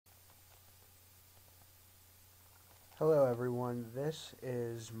Hello everyone, this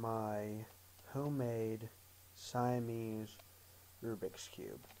is my homemade Siamese Rubik's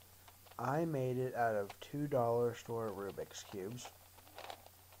Cube. I made it out of $2 store Rubik's Cubes.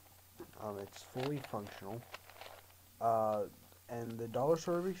 It's fully functional. And the dollar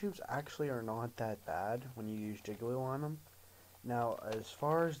store Rubik's Cubes actually are not that bad when you use jig-a-loo on them. Now, as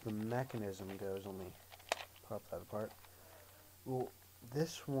far as the mechanism goes, let me pop that apart. Well,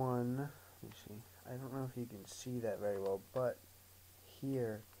 this one, let me see, I don't know if you can see that very well, but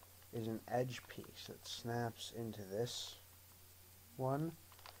here is an edge piece that snaps into this one.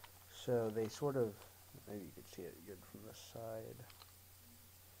 So they sort of, maybe you can see it good from the side.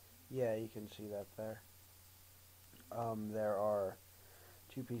 Yeah, you can see that there. There are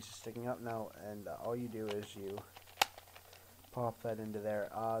two pieces sticking up now, and all you do is you pop that into there.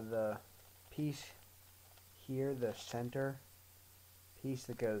 The piece here, the center piece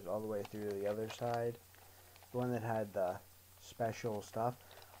that goes all the way through to the other side, the one that had the special stuff,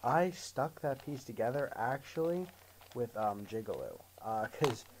 I stuck that piece together actually with jig-a-loo,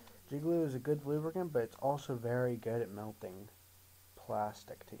 because jig-a-loo is a good lubricant, but it's also very good at melting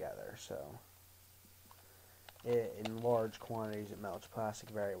plastic together. So in large quantities it melts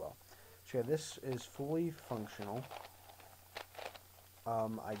plastic very well. So yeah, this is fully functional.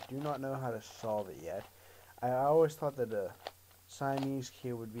 I do not know how to solve it yet. I always thought that a Siamese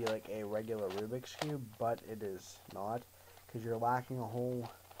cube would be like a regular Rubik's cube, but it is not, because you're lacking a whole,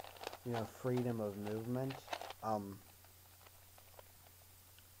 freedom of movement.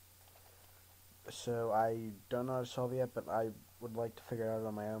 So I don't know how to solve it yet, but I would like to figure it out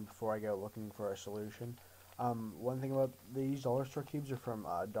on my own before I go looking for a solution. One thing about these dollar store cubes are from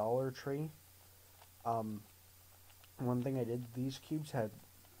Dollar Tree. One thing I did, these cubes had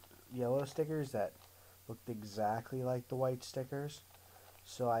yellow stickers that looked exactly like the white stickers,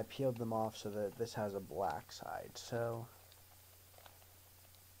 so I peeled them off so that this has a black side. So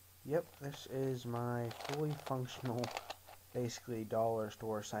yep, this is my fully functional, basically dollar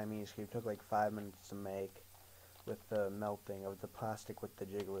store Siamese cube. It took like 5 minutes to make with the melting of the plastic with the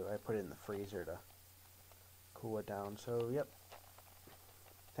jig-a-loo. I put it in the freezer to cool it down. So yep,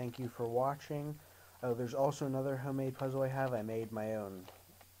 thank you for watching. Oh, there's also another homemade puzzle I have. I made my own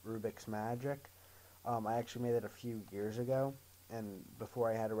Rubik's Magic. I actually made it a few years ago, and before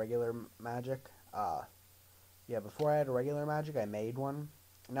I had a regular Magic, before I had a regular Magic, I made one.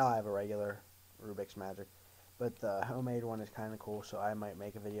 Now I have a regular Rubik's Magic, but the homemade one is kind of cool, so I might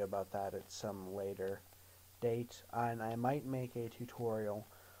make a video about that at some later date, and I might make a tutorial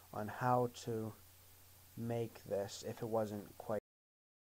on how to make this if it wasn't quite